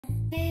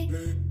What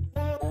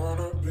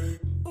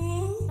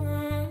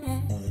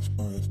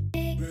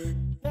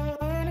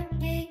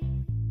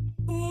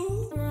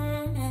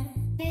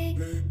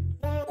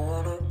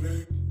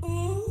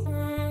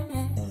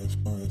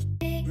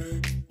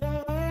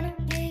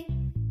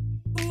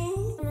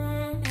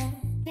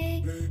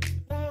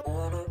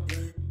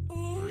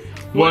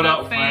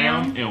up,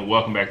 fam? And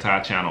welcome back to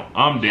our channel.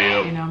 I'm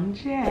Deb. And I'm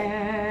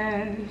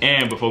Jazz.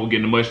 And before we get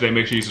into much today,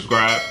 make sure you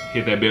subscribe,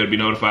 hit that bell to be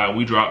notified when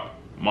we drop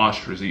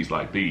monstrosities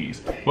like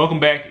these. Welcome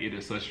back. It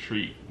is such a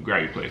treat.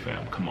 Grab your plate,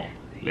 fam. Come on,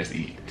 let's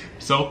eat.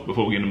 So,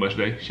 before we get into much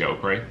today, shall we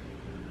pray?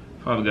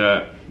 Father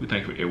God, we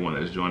thank you for everyone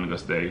that is joining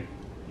us today.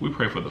 We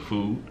pray for the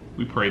food.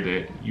 We pray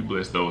that you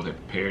bless those that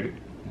prepared it,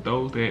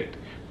 those that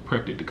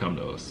prepped it to come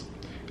to us.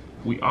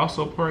 We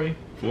also pray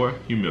for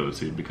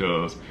humility,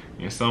 because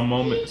in some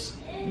moments,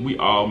 we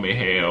all may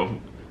have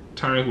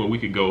turns where we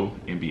could go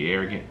and be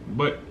arrogant,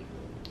 but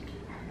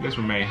let's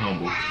remain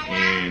humble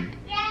and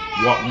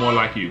walk more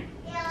like you.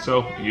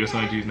 So, in your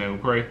son Jesus' name we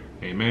pray.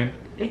 Amen.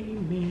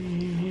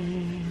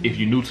 Amen. If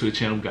you're new to the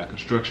channel, we got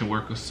construction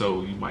workers,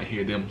 so you might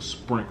hear them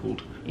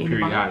sprinkled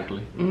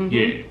periodically.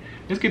 Yeah.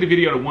 Let's get the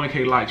video to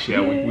 1K likes,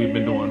 shall we? We've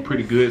been doing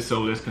pretty good,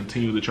 so let's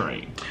continue the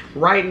train.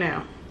 Right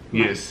now.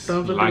 Yes.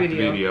 Like the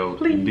video,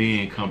 and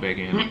then come back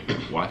and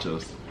watch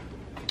us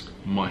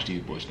munch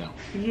these boys down.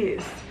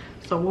 Yes.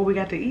 So what we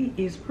got to eat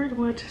is pretty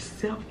much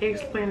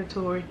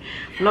self-explanatory.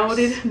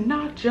 Loaded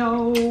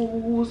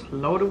nachos,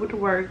 loaded with the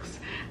works.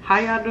 How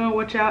y'all doing?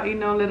 What y'all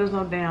eating on? Let us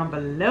know down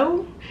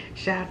below.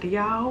 Shout out to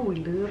y'all. We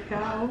love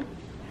y'all.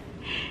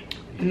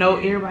 Know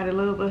everybody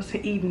love us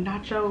eating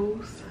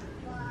nachos.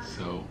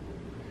 So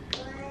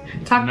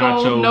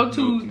Taco no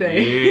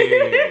Tuesday.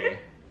 Yeah.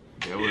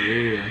 That was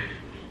it.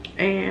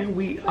 And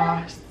we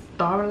are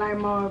starving like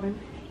Marvin.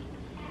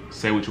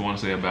 Say what you want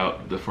to say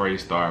about the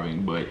phrase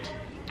starving, but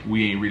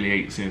we ain't really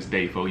ate since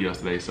day 4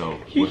 yesterday, so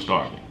we're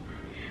starving.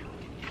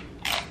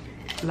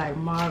 Like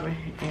Marvin.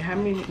 And how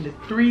many? The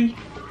 3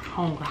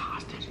 hunger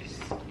hostages.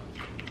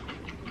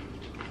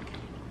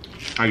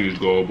 I used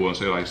to go overboard and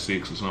say like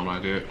 6 or something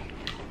like that.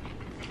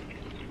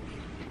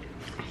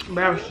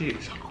 About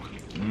 6.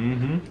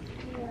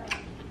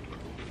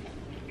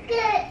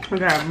 We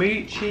got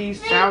meat,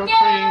 cheese, sour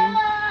cream,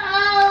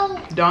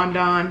 don,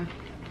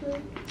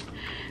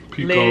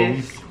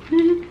 lettuce,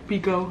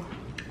 pico,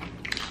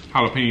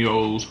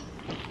 jalapenos,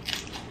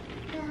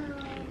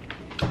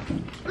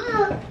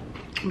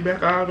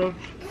 black olives.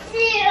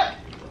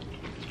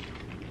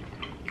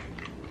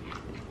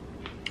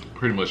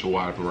 pretty much a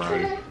wide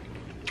variety.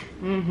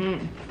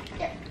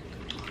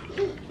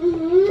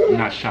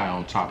 Not shy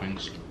on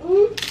toppings.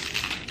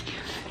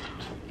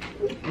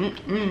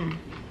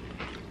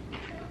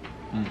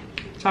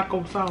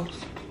 Taco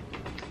sauce.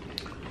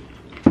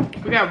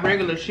 We got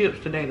regular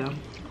chips today though.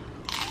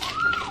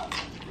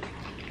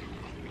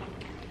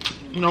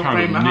 No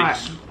flame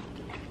hot.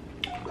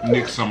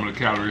 Nix some of the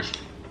calories.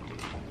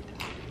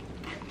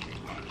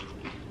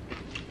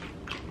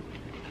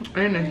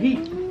 And the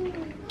heat.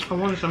 I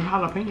wanted some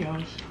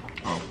jalapenos.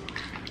 Oh.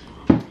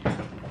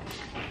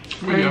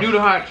 We didn't do the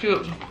hot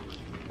chips.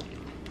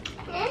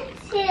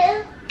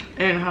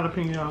 And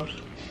jalapenos.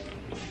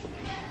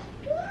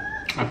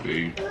 I feel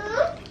you.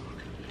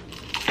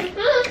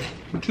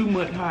 Too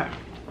much hot.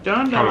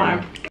 Done.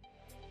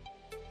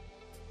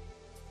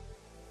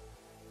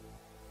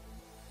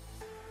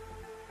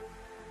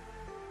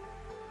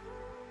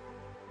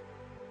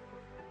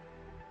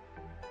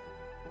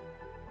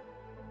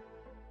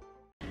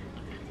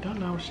 Don't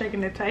know,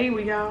 shaking the table,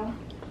 y'all.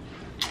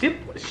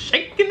 It was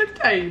shaking the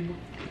table.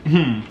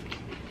 I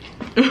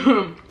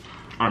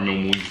remember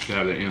when we used to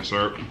have that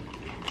insert.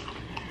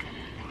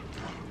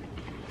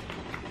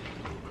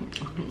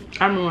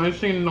 I remember when I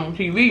seen it on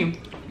TV.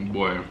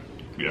 Boy,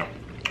 yeah.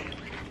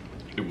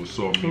 It was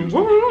so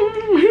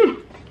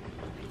amusing.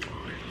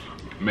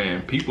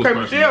 Man, people's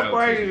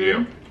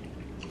personalities.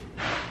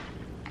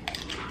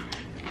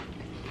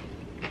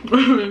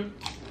 Yeah.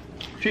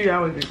 She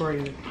always be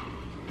crazy.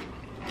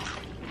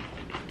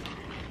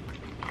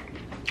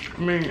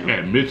 Man.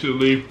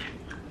 Admittedly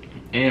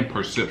and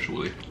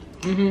perceptually.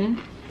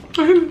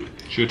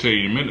 She'll tell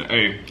you in a minute,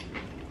 hey,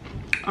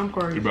 I'm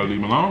crazy. you better leave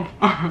me alone.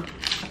 Cause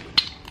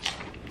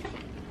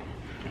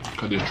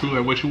it's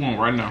truly what you want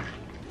right now.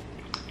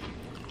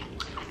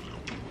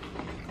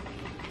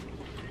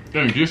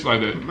 And just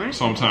like that,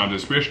 sometimes,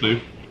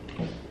 especially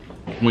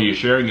when you're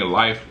sharing your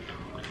life,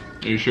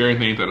 and you're sharing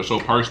things that are so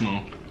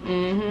personal,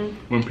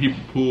 when people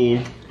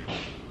pull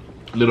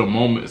little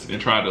moments and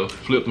try to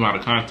flip them out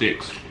of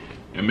context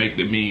and make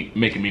it mean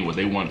what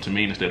they want it to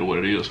mean instead of what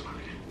it is.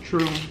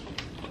 True.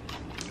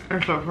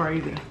 That's so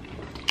crazy.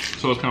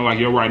 So it's kind of like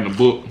you're writing a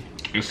book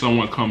and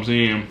someone comes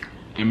in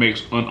and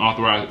makes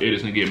unauthorized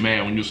edits and get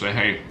mad when you say,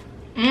 hey,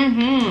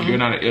 you're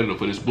not an editor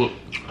for this book.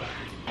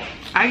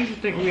 I used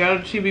to think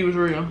reality TV was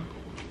real.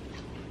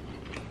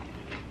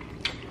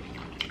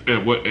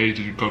 At what age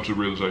did you come to the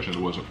realization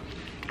it wasn't?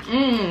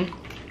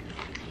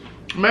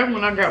 Maybe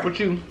when I got with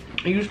you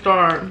and you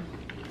start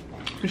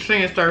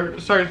saying certain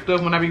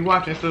stuff when I be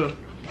watching stuff.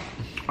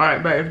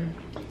 Alright, babe.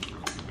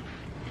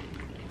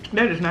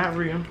 That is not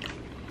real.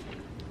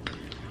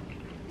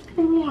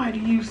 Why do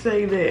you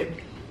say that?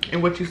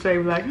 And what you say,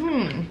 like,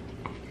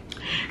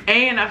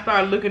 And I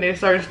started looking at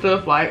certain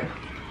stuff, like,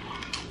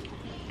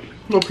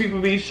 where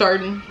people be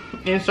certain,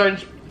 in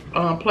certain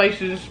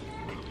places.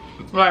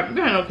 Like,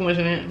 there ain't no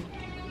coincidence.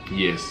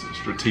 Yes,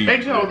 strategic.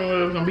 They told them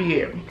where it was gonna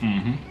be at.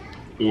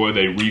 Or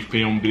they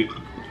refilmed it.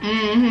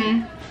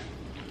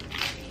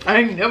 I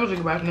ain't never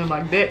think about nothing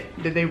like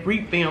that. That they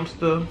refilm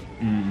stuff.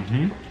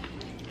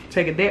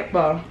 Take it that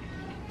far.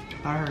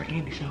 I heard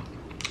Andy show.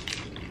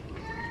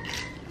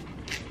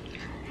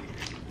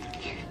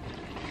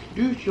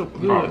 You so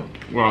good.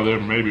 Well, there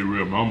may be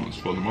real moments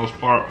for the most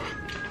part.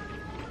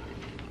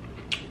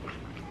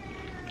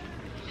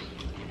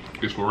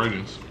 It's for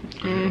ratings.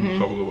 A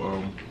couple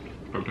of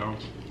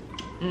hotels.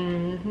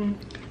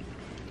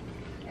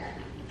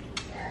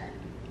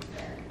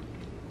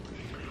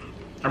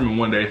 I remember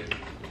one day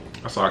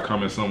I saw a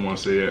comment, someone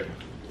said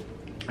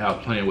I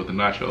was playing with the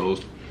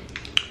nachos,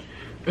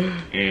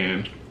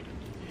 and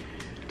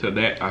to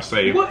that I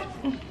say, What?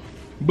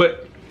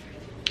 But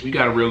you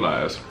gotta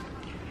realize,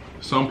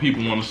 some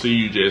people want to see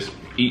you just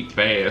eat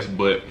fast,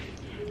 but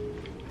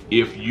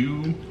if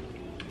you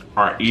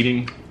are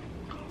eating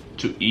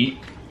to eat,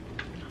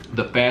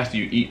 the faster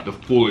you eat, the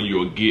fuller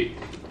you'll get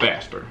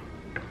faster.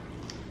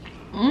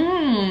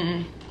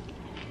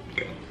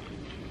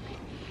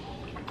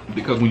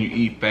 Because when you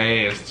eat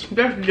fast,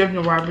 That's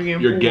definitely why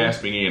you're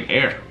gasping in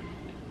air.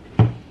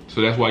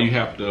 So that's why you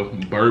have to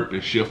burp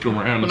and shift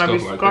around and stuff like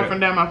that. When I be scarfing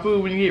down my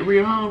food when you get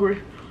real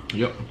hungry.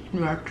 Yep.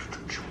 You're like,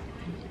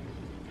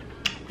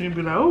 and you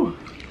be like, oh.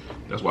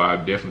 That's why I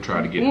definitely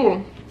try to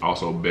get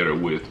also better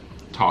with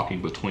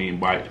talking between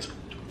bites.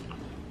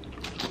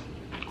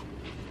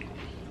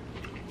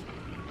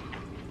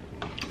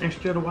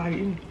 Instead of while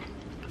eating.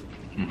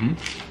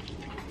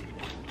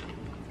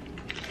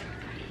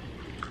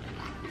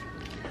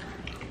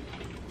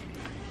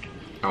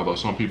 Although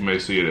some people may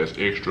see it as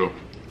extra,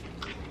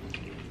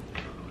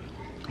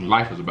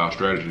 life is about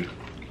strategy.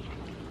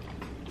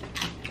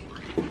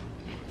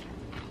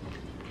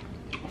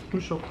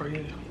 You're so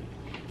crazy.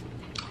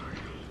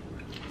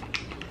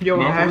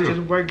 Your eyes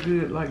just work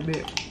good like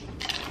that.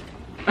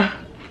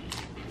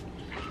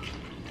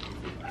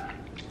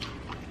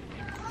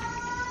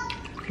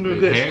 You're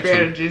good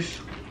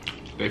strategists.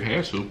 They've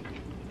had to.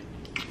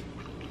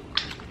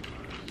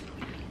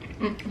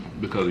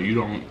 Because you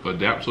don't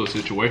adapt to a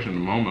situation in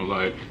the moment,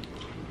 like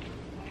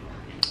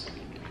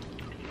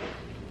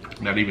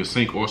not even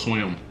sink or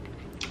swim,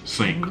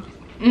 sink.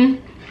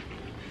 It's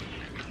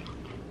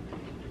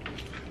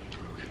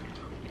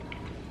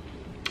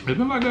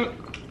been like that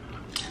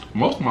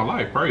most of my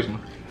life, crazy.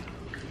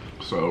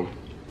 So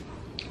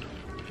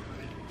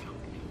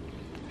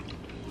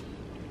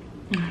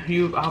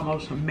you've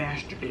almost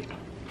mastered it.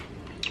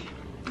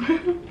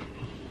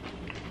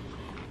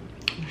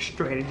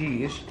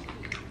 Strategies.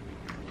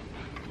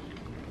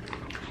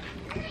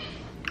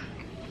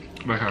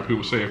 Like how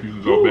people say, if you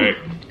could go back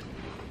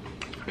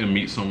and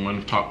meet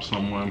someone, talk to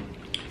someone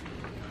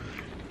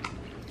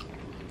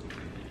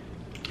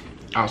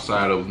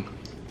outside of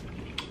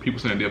people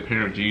saying they're a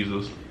parent of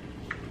Jesus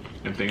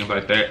and things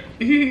like that.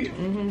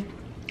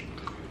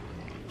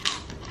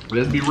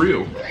 Let's be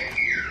real.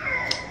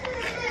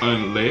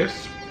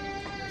 Unless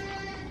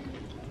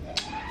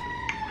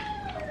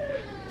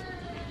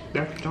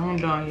that's done,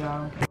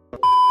 y'all.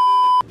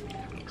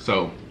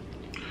 So,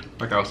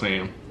 like I was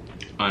saying,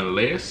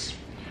 unless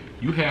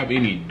you have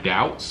any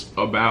doubts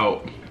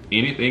about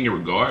anything in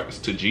regards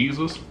to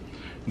Jesus,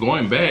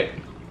 going back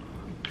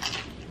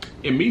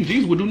and meeting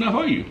Jesus will do nothing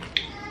for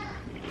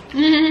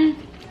you.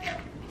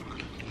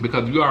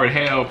 Because you already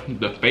have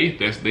the faith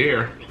that's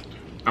there.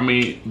 I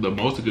mean, the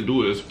most it could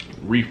do is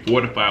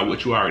refortify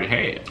what you already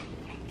had.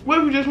 What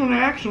if you just want to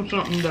ask him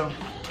something though?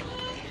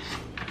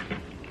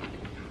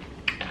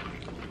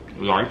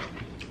 Like?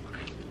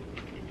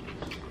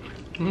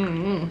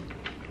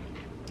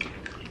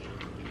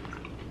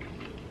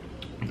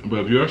 But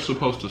if you're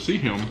supposed to see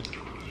him,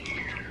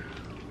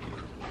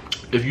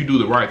 if you do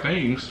the right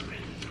things,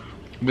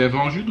 then as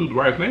long as you do the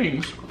right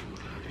things,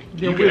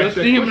 then we'll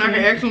see him and I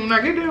can ask him when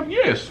I get there.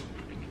 Yes.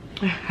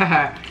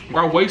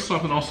 Why waste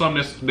something on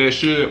something that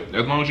should,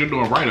 as long as you're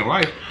doing right in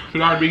life,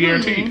 should already be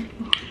guaranteed.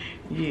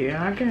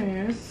 Yeah, I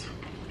guess.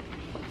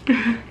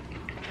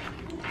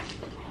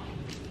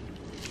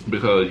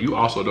 Because you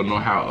also don't know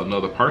how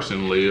another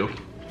person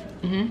lived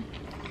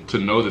to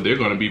know that they're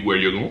going to be where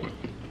you're going.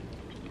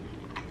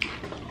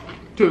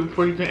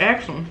 Before you can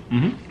ask them.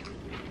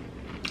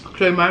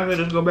 So you might as well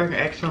just go back and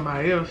ask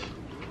somebody else.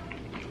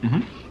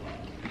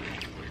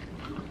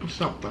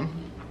 Something.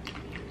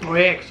 Or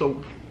ask or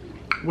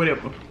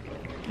whatever.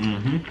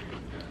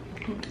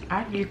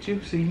 I get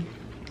you, see.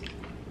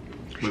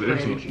 But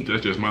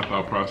that's just my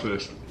thought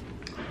process.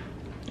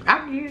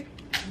 I get it.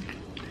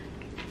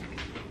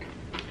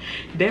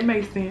 That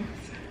makes sense.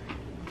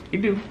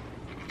 It do.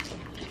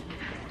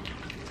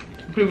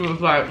 People was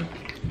like,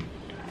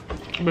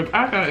 but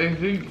I gotta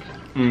exist.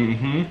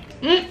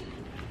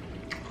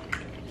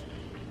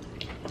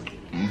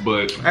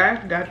 But I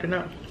got to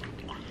know.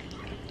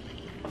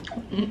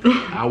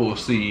 I will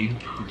see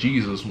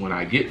Jesus when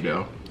I get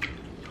there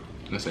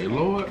and say,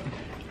 Lord,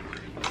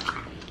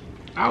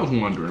 I was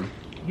wondering,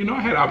 you know,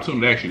 I had the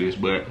opportunity to ask you this,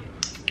 but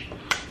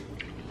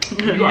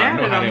you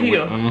already know how that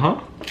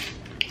went.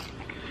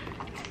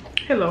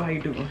 Hello, how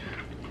you doing?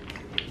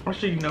 I'm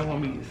sure you know who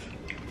I'm is.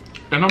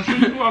 And I'm sure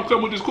you know I'll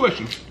come with this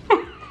question.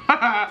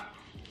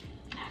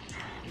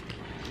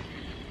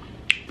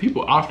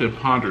 People often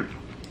pondered,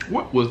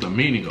 what was the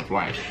meaning of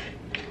life?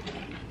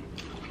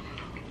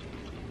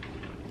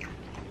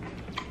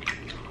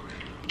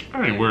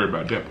 I ain't worried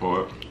about that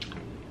part.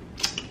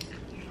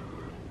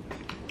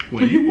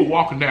 When you were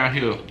walking down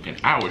here in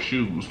our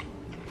shoes,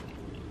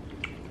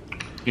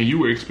 and you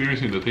were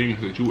experiencing the things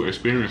that you were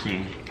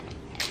experiencing.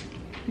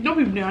 No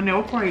people down there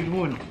were crazy,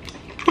 wasn't it?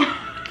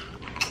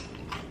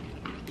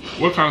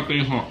 What kind of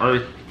things on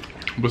earth,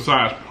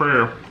 besides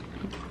prayer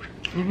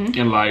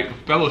and like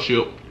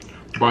fellowship,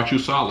 brought you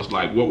solace?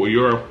 Like, what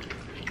were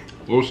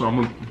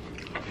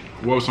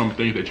some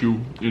things that you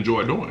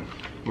enjoyed doing?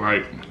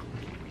 Like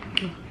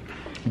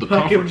the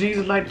like if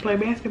Jesus liked to play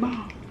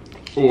basketball.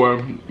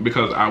 Or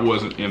because I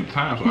wasn't in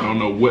time, so I don't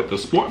know what the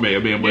sport may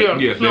have been,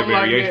 but yes, that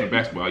variation of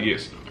basketball,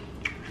 yes.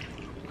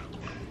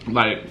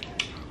 Like,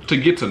 to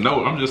get to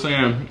know, I'm just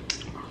saying,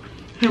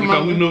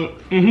 because we knew,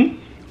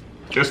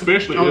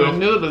 especially on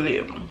another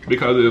level.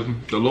 Because if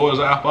the Lord is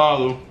our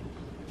Father,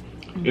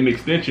 in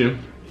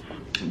extension,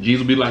 Jesus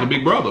will be like a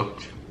big brother.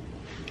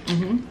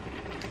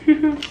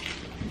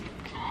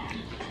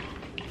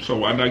 So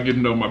why not get to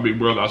know my big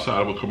brother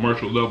outside of a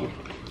commercial level?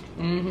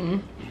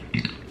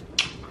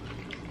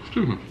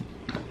 Excuse me.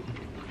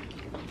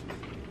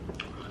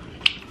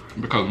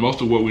 Because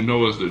most of what we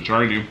know is the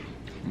journey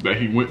that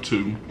he went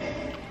to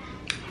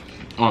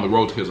on the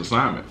road to his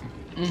assignment.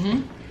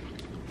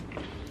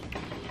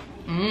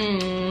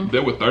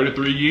 There were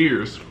 33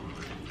 years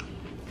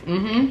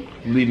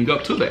leading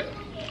up to that.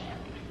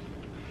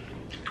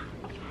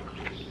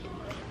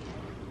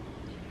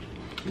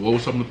 What were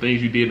some of the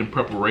things you did in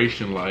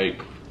preparation?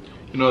 Like,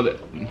 you know, that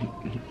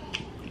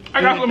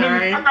I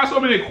got so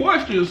many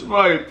questions.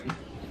 Like,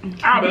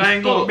 I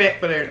ain't going back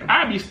for that.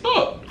 I'd be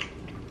stuck.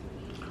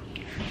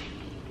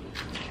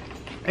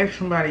 Ask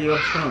somebody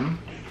else something.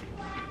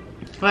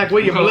 Like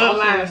where your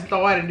bloodline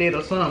started it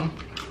or something.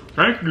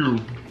 Thank you.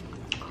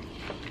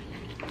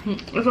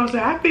 That's what I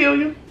said. I feel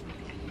you.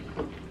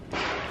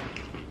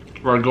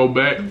 Or go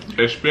back,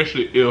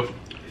 especially if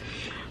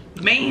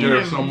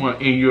there's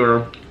someone in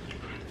your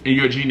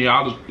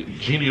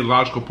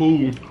genealogical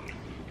pool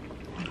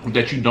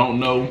that you don't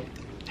know,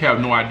 have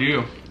no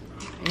idea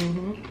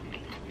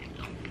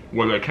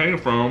where that came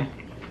from.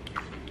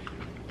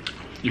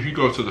 If you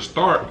go to the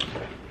start,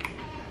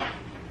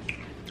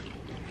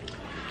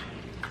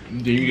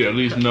 then you can at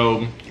least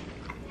know.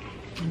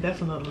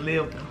 That's another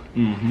level.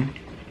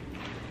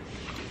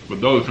 But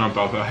those kind of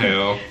thoughts I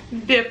have.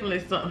 Definitely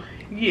something.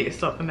 Yes,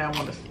 something I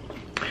want to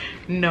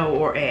know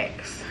or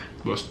ask.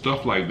 But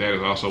stuff like that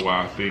is also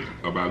why I think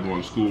about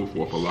going to school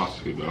for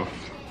philosophy, though.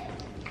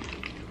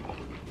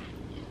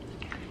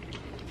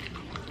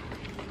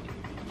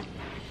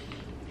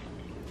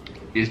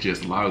 It's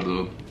just a lot of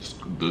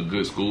the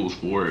good schools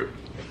for it.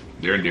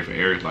 They're in different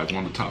areas, like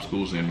one of the top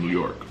schools in New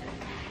York.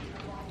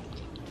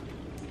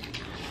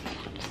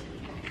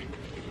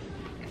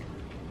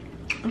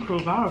 There's a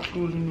lot of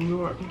schools in New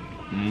York.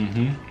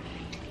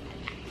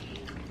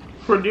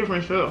 For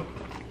different stuff.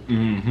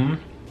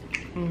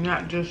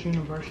 Not just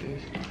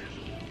universities.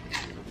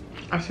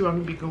 I see why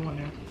we be going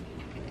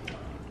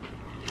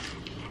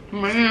there.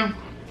 Man.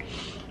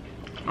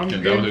 And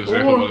that was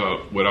exactly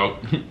what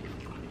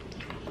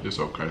it's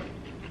okay.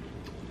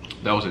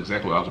 That was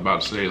exactly what I was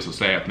about to say. It's a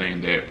sad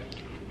thing that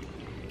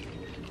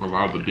a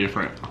lot of the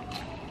different,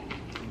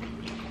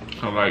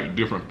 kind of like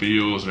different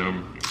fields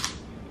and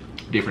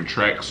different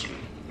tracks,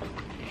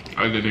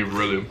 I didn't even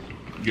really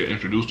get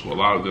introduced to a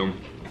lot of them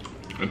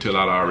until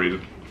I'd already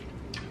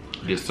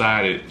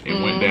decided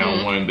and went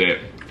down one that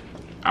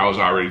I was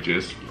already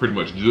just pretty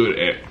much good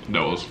at.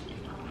 That was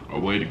a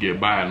way to get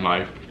by in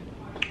life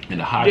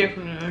and a hobby.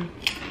 Definitely.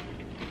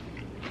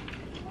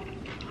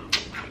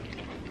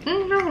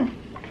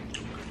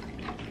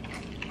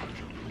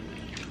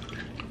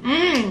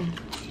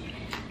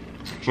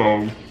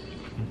 So,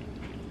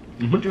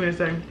 what you gonna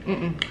say?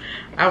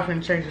 I was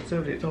gonna change the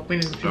subject. So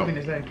finish what you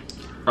gonna say.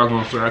 I was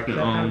gonna say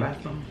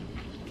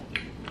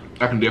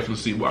I can definitely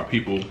see why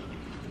people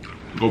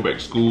go back to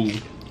school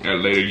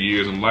at later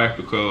years in life,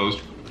 because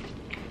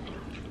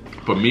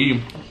for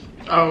me,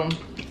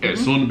 at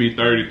soon to be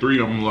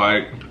 33, I'm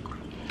like,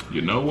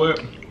 you know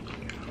what?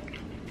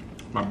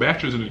 My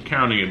bachelor's in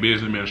accounting and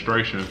business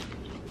administration,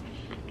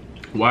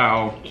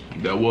 while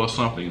that was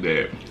something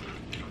that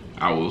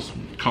I was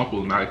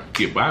comfortable and I could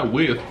get by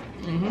with,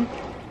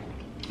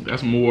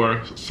 that's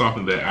more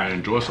something that I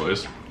enjoy. So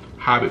it's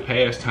hobby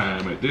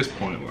pastime at this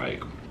point.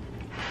 Like,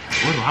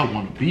 what do I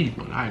want to be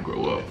when I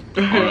grow up?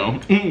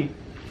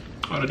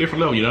 On a different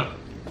level, you know?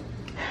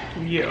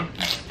 Yeah.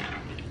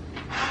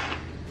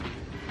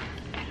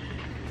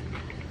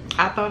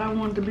 I thought I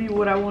wanted to be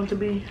what I wanted to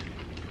be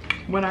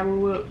when I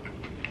grew up.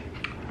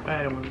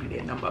 I don't want to be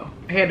that no more.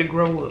 I had to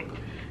grow up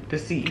to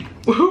see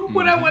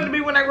what I want to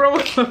be when I grow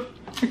up.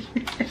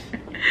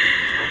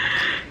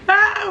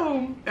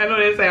 Oh, I know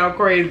that sounds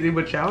crazy,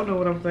 but y'all know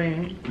what I'm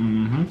saying.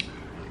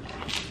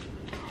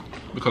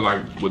 Because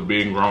like with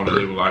being grown and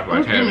living life,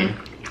 like having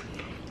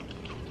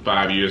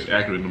 5 years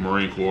active in the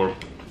Marine Corps.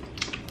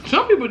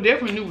 Some people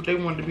definitely knew what they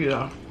wanted to be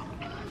though.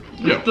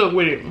 They stuck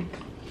with it.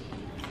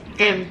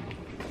 And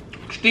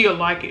still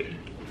like it.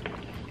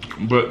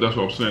 But that's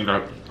what I'm saying,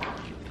 that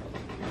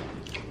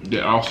they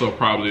also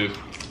probably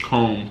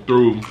comb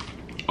through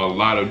a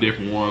lot of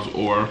different ones,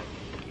 or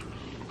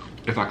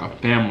it's like a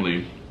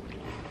family,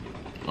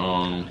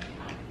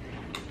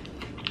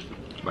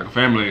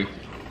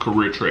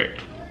 career track.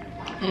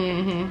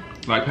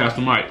 Like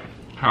Pastor Mike,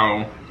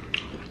 how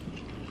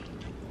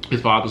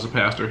his father's a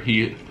pastor,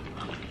 he's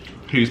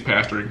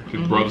pastoring,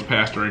 his brother's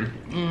pastoring.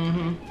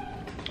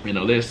 You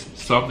know, there's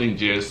something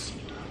just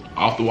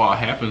off the wall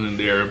happens in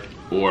there,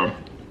 or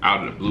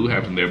out of the blue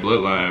happens in their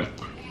bloodline.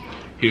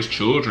 His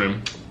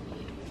children,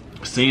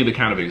 seeing the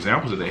kind of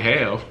examples that they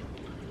have,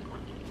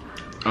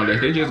 if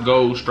they just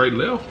go straight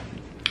left,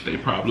 they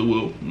probably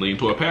will lean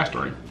toward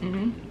pastoring.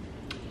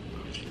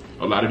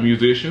 A lot of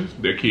musicians,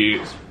 their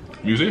kids,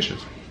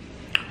 musicians.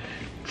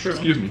 True.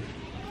 Excuse me.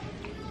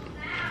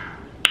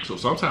 So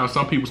sometimes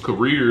some people's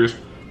careers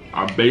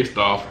are based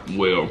off,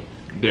 well,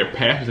 their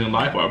passions in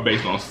life are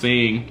based on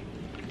seeing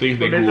things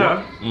they grew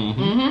up.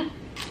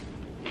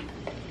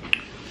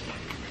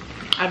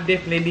 I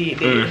definitely did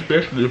that. And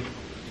especially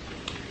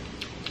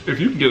if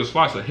you can get a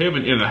slice of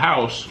heaven in the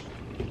house,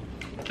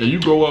 and you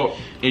grow up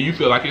and you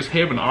feel like it's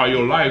heaven all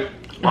your life,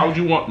 why would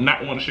you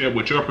not want to share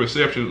what your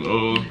perceptions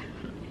of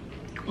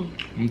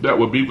that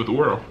would be with the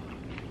world?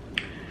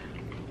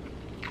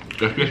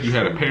 Especially if you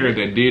had a parent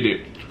that did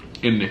it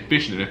in an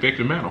efficient and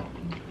effective manner.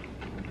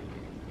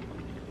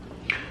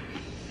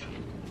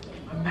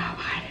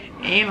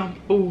 And I'm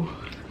full.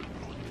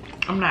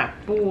 I'm not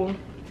full,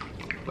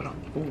 but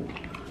I'm full.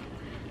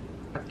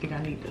 I think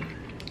I need to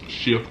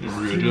shift and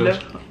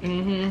readjust.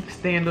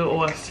 Stand up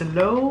or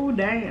slow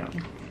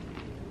down.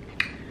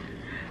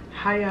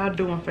 How y'all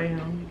doing,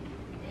 fam?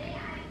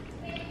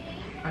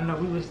 I know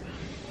we was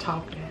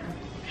talking,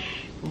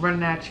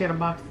 running out cheddar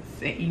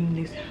boxes and eating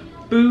this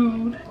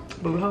food,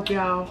 but we hope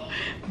y'all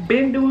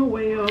been doing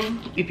well.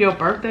 If your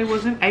birthday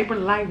was in April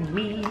like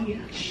me,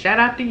 shout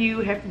out to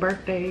you. Happy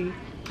birthday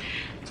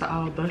to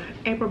all the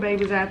April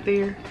babies out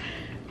there,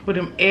 with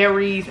them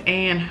Aries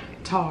and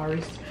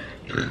Taurus.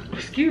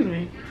 Excuse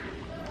me.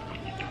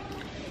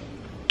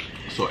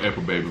 So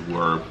April babies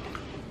were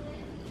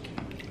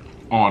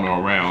on or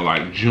around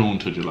like June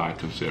to July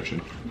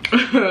conception.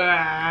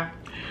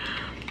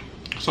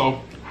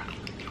 So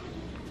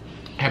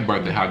happy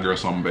birthday, hot girl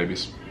summer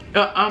babies.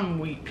 I'm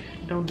weak.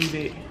 Don't do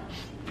that.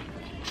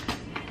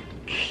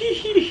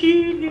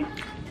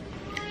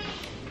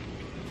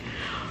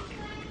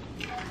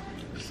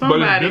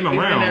 Somebody is in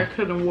there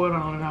cutting water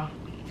on it all.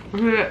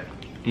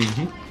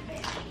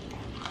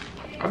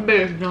 I bet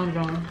it's John.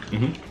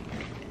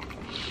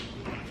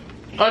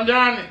 Oh,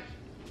 Johnny.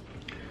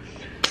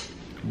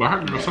 But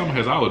hot girl summer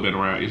has always been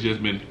around. It's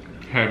just been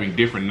having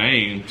different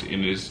names,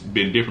 and it's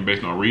been different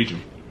based on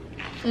region.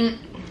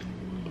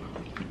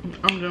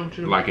 I'm done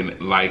too. Like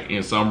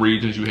in some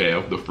regions you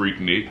have the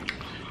Freaknik,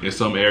 in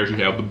some areas you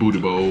have the booty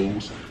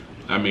bowls.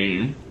 I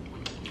mean,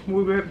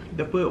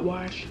 the foot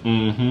wash.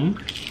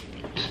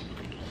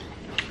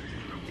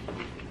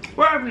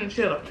 What happened to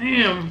cheddar?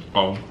 Damn.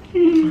 Oh.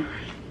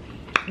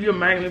 You're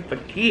making me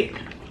forget.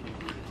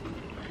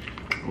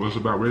 Was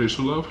it about Ready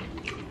to Love?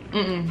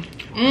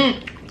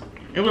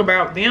 It was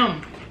about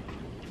them.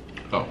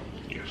 Oh,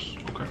 yes.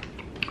 Okay.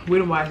 We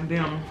done watched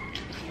them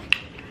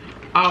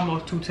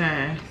almost 2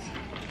 times.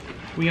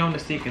 We on the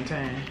 2nd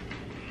time.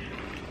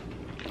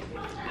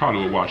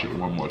 Probably will watch it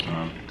one more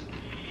time.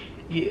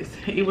 Yes,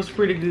 it was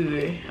pretty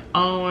good.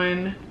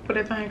 On, what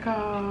that thing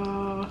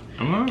called?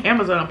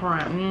 Amazon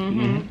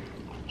Prime.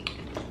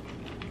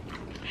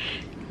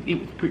 It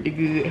was pretty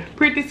good.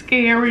 Pretty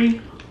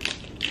scary.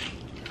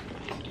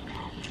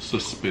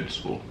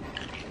 Suspenseful.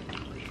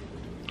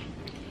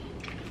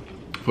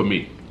 For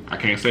me. I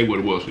can't say what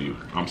it was for you.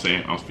 I'm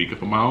speaking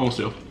for my own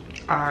self.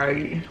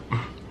 Alright.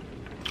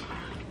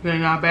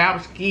 Then I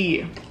was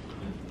scared.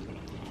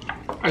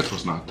 I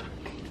was not.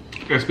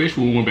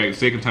 Especially when we went back the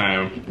second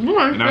time.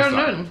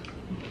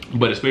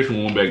 But especially when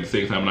we went back the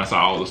second time and I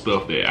saw all the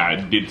stuff that I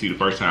didn't see the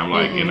first time,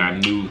 like, and I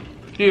knew.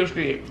 Still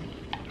scared.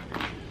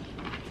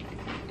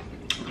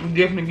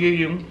 Definitely give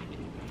you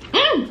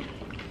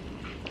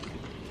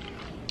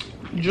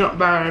jump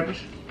vibes.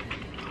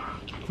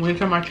 When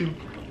talking about you,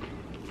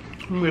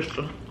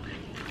 Mister.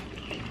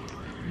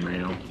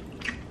 Ma'am.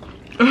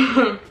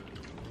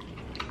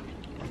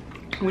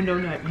 We know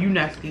not you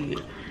not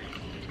scared.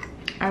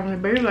 I was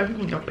like, baby, like you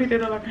can pick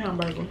that up like a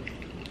hamburger.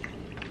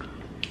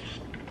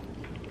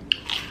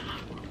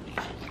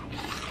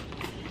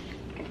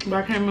 But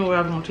I can't remember what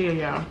I was gonna tell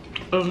y'all.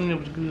 Other than it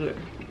was good.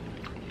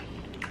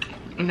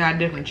 And I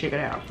definitely check it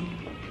out.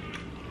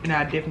 And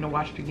I definitely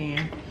watch it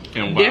again.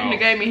 And wow. Definitely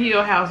gave me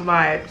Hill House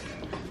vibes.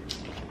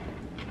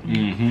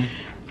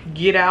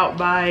 Get Out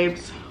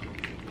vibes.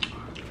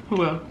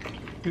 Who else?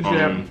 You should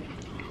have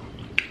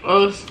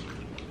Us.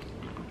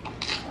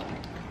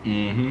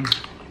 Who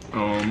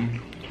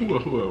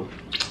else?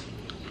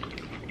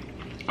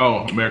 Oh,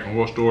 American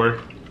Horror Story.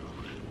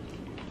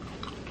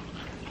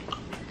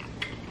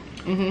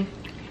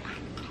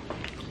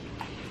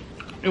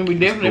 And we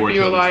definitely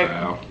feel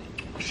like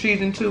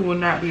season 2 will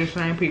not be the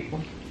same people.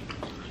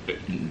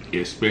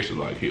 Especially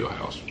like Hill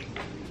House.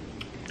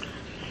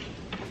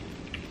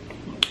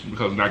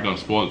 Because I'm not gonna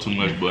spoil it too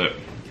much, but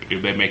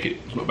if they make it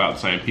about the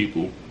same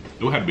people,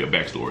 it will have to be a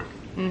backstory.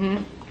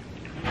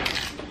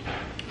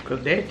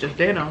 Cause that's just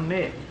that on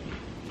that.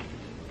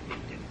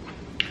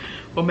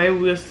 Or maybe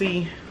we'll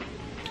see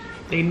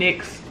everybody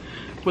next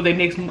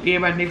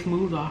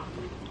moves are.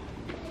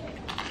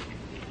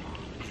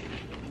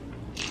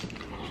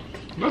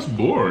 That's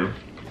boring.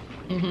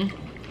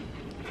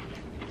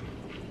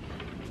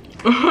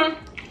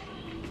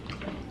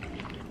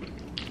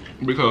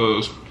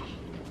 Because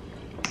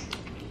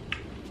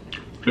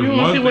you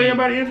want to see where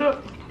everybody ends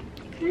up?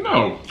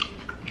 No,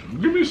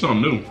 give me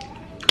something new.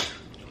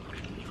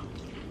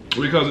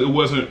 Because it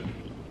wasn't.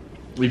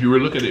 If you were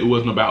looking at it, it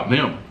wasn't about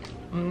them.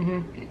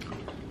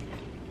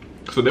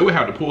 So they would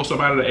have to pull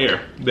something out of the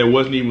air that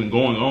wasn't even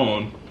going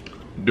on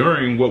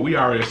during what we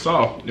already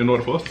saw in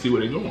order for us to see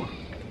where they're going.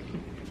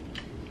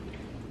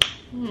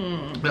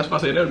 That's why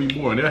I said that would be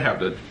boring. They'll have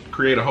to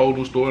create a whole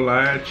new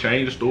storyline,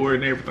 change the story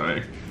and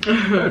everything.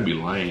 That'd be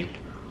lame.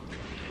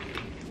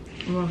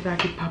 Once I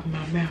keep popping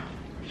my mouth.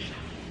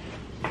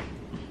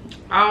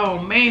 Oh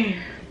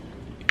man.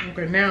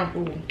 Okay, now I'm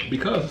full.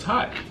 Because it's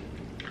hot.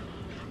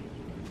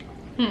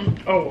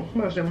 Oh,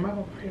 what's in my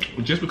mouth?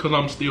 Just because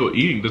I'm still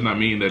eating does not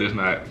mean that it's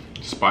not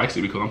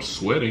spicy because I'm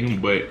sweating,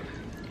 but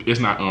it's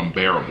not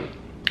unbearable.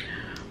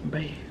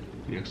 Babe.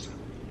 Yes.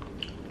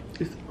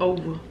 It's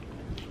over.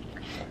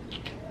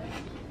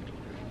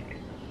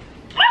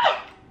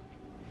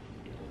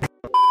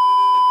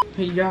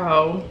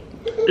 Y'all,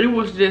 it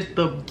was just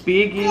the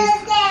biggest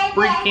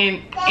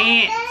freaking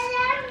ant.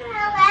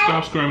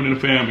 Stop screaming in the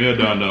fam, yeah,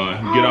 done.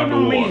 Get out the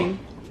water.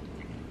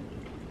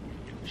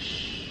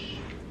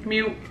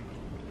 Mute.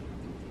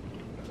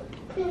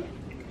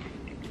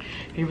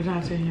 Every time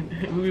I say him,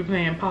 we be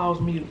playing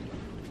pause mute.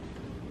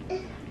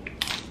 And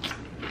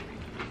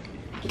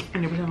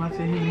every time I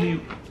say him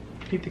mute,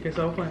 he think it's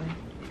so funny.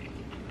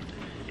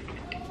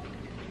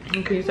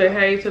 And can you say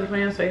hey to the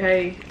fans? Say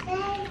hey.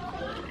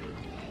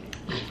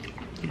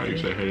 How you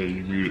say hey,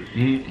 you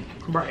mute?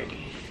 Right.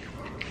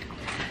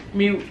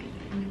 Mute.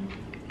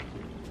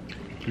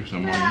 You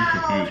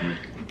confuse me.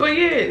 But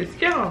yes,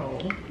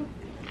 y'all.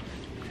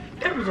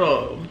 That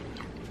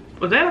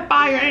was that a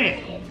fire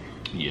ant?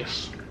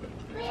 Yes.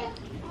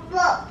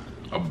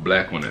 A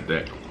black one at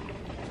that.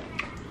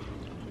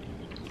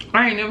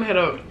 I ain't never had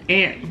an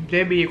ant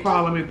that big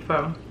crawling me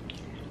before.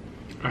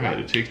 I had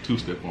to take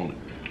 2-step on it.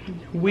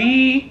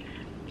 We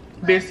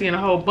been seeing a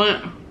whole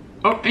bunch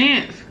of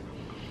ants.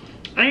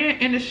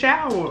 And in the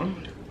shower.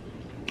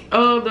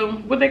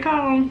 What they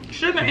call them?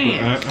 Sugar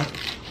ants.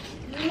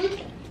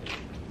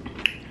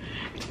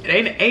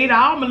 They ate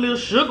all my little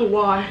sugar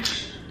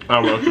wash. I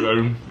like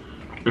that.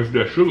 It's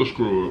that sugar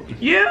scrub.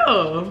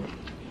 Yeah.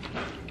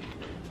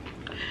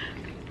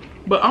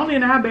 But only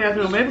in our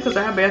bathroom. Maybe because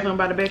our bathroom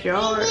by the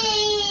backyard.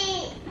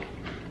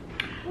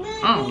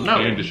 I don't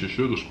know. And it's your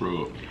sugar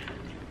scrub.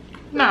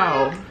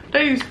 No.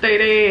 They used to stay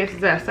their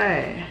asses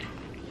outside.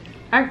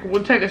 I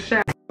would take a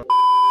shower.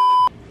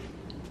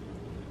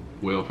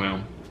 Well,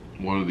 fam,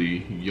 one of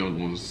the young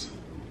ones,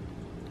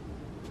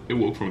 it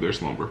woke from their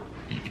slumber.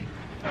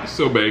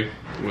 So, babe,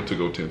 went to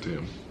go tend to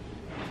him.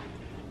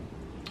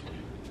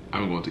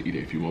 I'm going to eat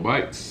a few more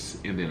bites,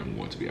 and then I'm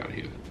going to be out of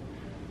here.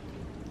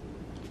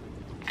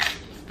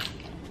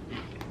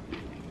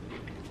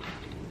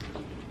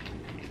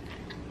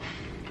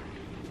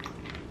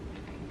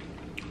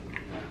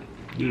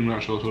 Did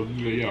not show something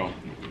to y'all.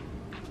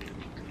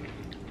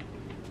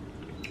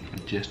 I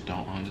just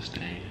don't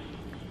understand.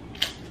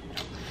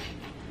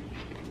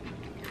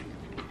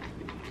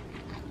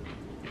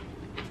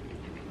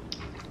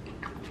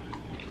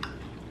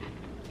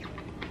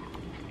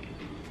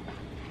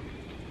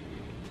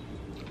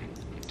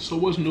 So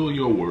what's new in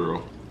your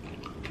world?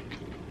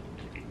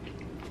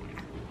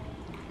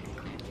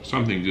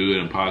 Something good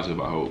and positive,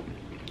 I hope.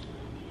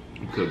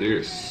 Because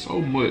there's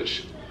so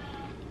much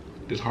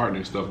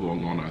disheartening stuff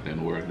going on out there in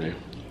the world today.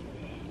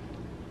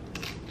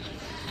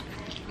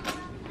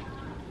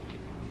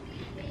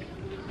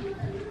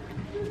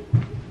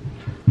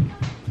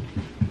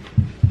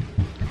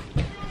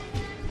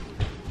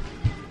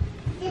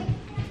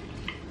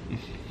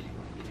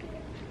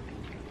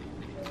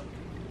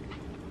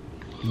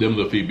 Them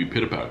little feet be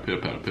pitter patter,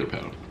 pitter patter, pitter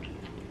patter.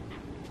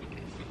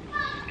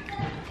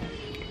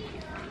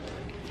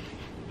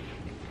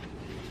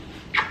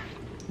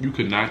 You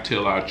could not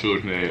tell our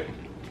children that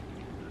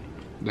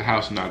the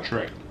house is not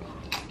tracked.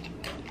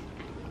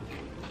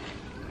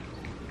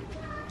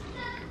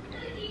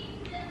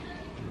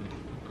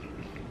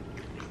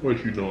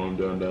 What you doing,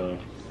 Dun Dun?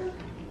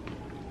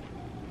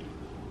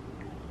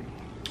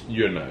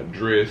 You're not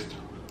dressed.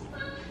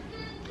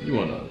 You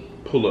wanna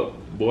pull up,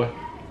 boy.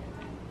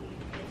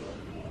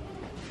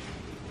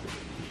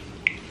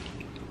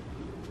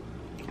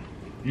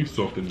 You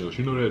something else.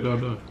 You know that,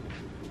 Dada?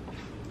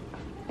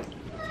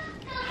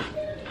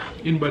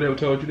 Anybody ever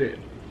told you that?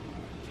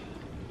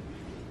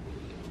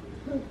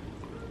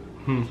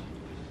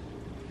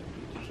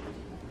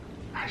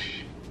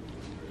 Hush.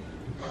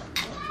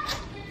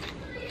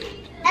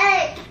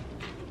 Hey.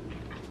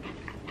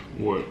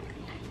 What?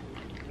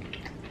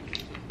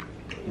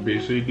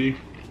 BCD?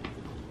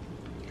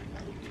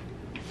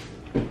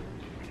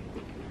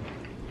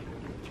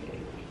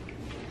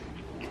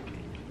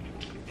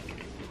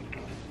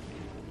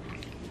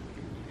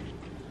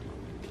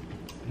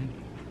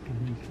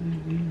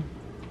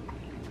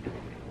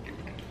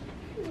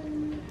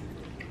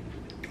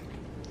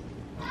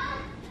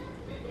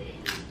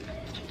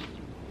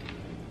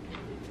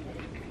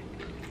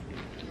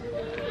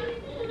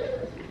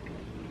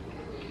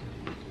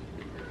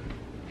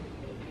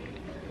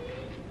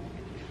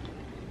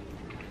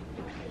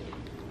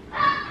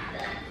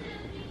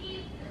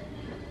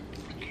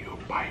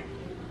 Bite.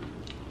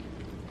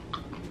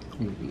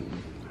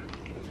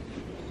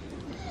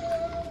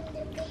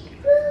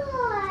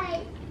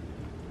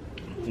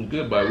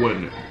 Good bite,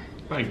 wasn't it?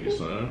 Thank you,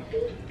 son.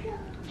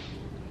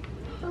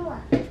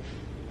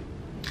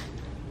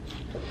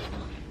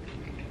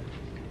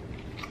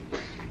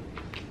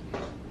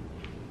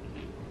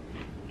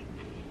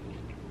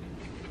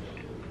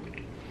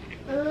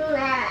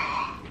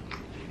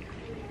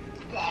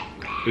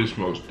 This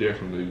most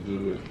definitely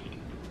good.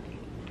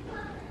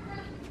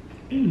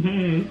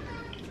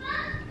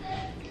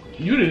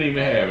 You didn't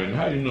even have it.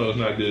 How do you know it's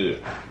not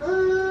good?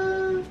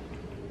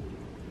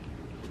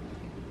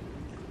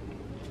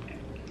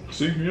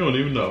 See, you don't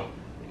even know.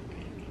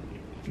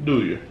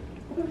 Do you?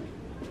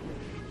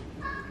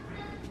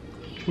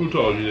 Who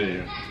told you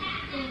that?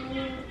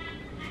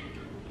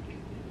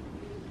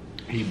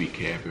 He be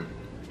capping.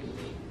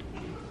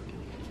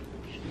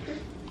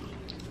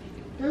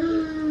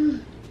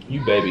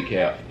 You baby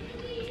cap.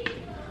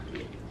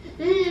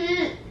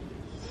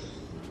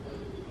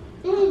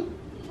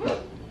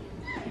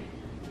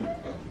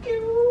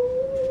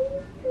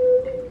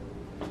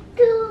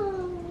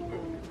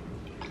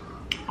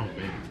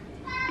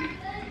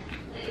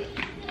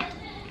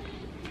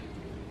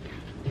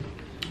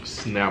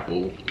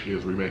 Snapple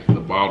is remaking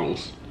the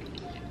bottles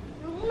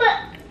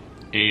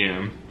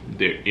and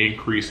they're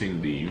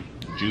increasing the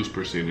juice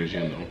percentage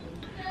in them.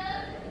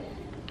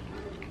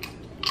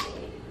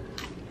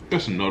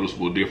 That's a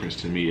noticeable difference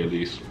to me, at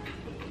least.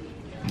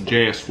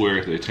 Jazz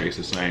swears they taste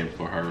the same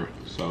for her,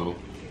 so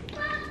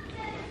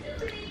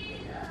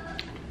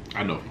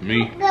I know for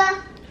me, it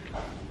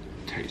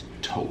tastes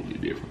totally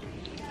different.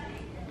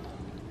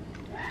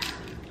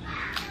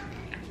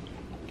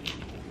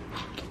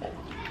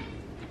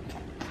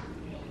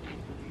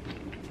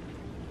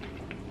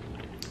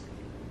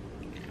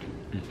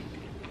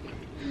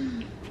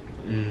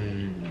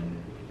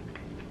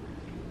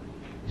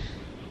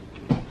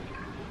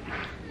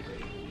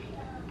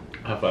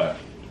 High five.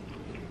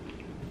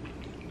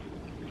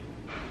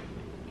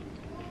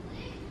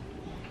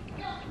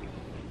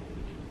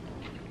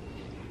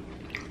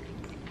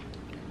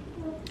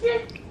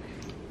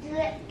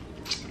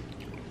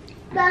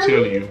 I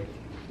tell you,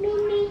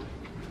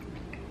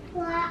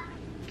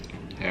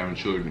 having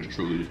children is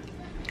truly,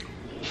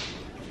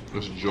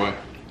 it's a joy.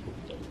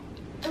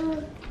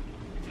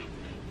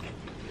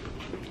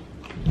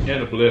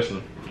 And a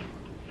blessing.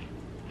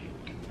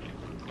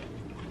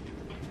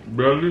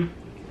 Brother,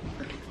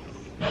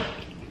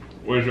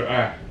 where's your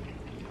eye?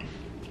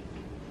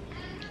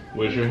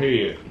 Where's your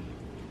head?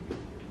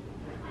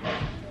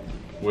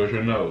 Where's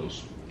your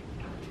nose?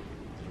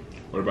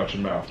 What about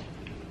your mouth?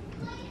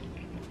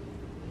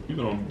 You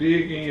gonna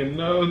dig in your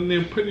nose and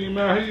then put it in your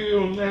mouth?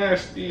 You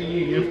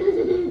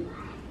nasty.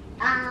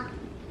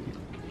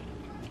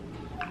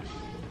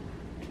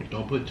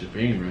 Don't put your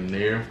finger in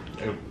there.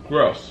 It's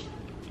gross.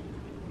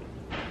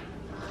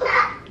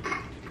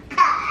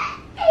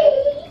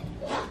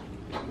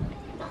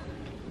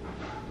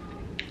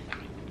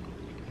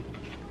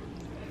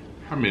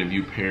 How many of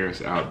you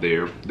parents out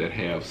there that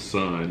have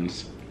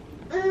sons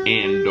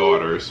and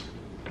daughters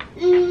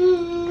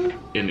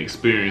and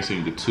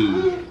experiencing the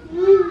two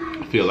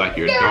feel like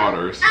your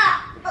daughters?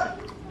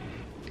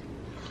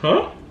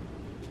 Huh?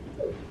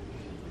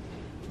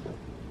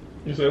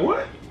 You say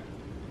what?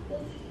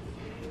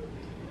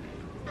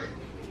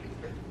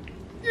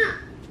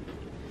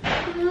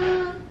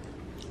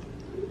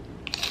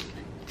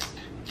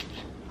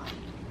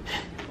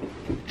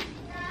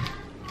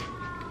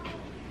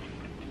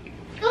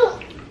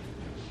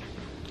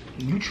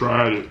 You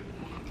tried it.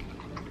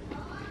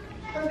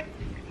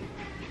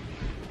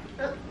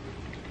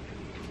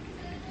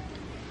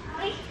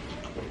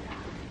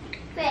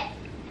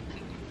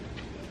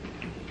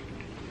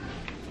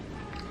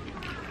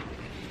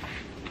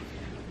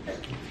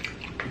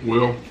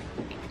 Well,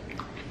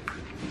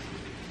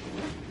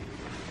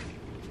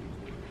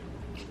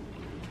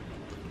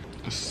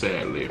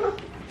 sadly, we're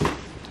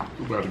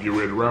about to get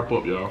ready to wrap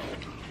up, y'all.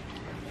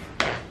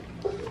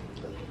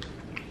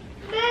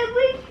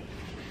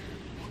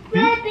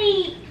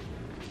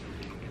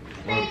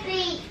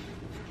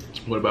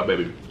 What about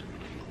baby?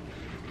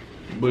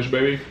 Bush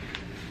baby?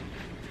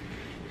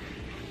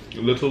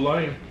 Little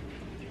lion.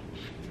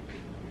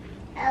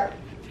 Oh.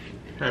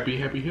 Happy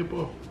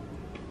hippo.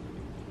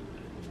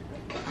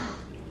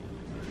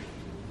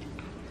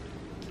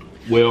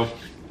 Well,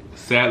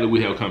 sadly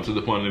we have come to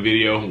the point in the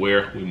video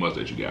where we must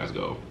let you guys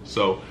go.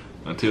 So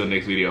until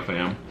next video,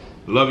 fam.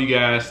 Love you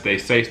guys. Stay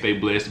safe, stay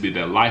blessed. Be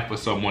that light for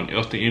someone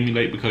else to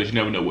emulate, because you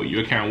never know what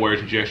your kind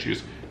words and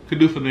gestures could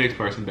do for the next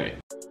person's day.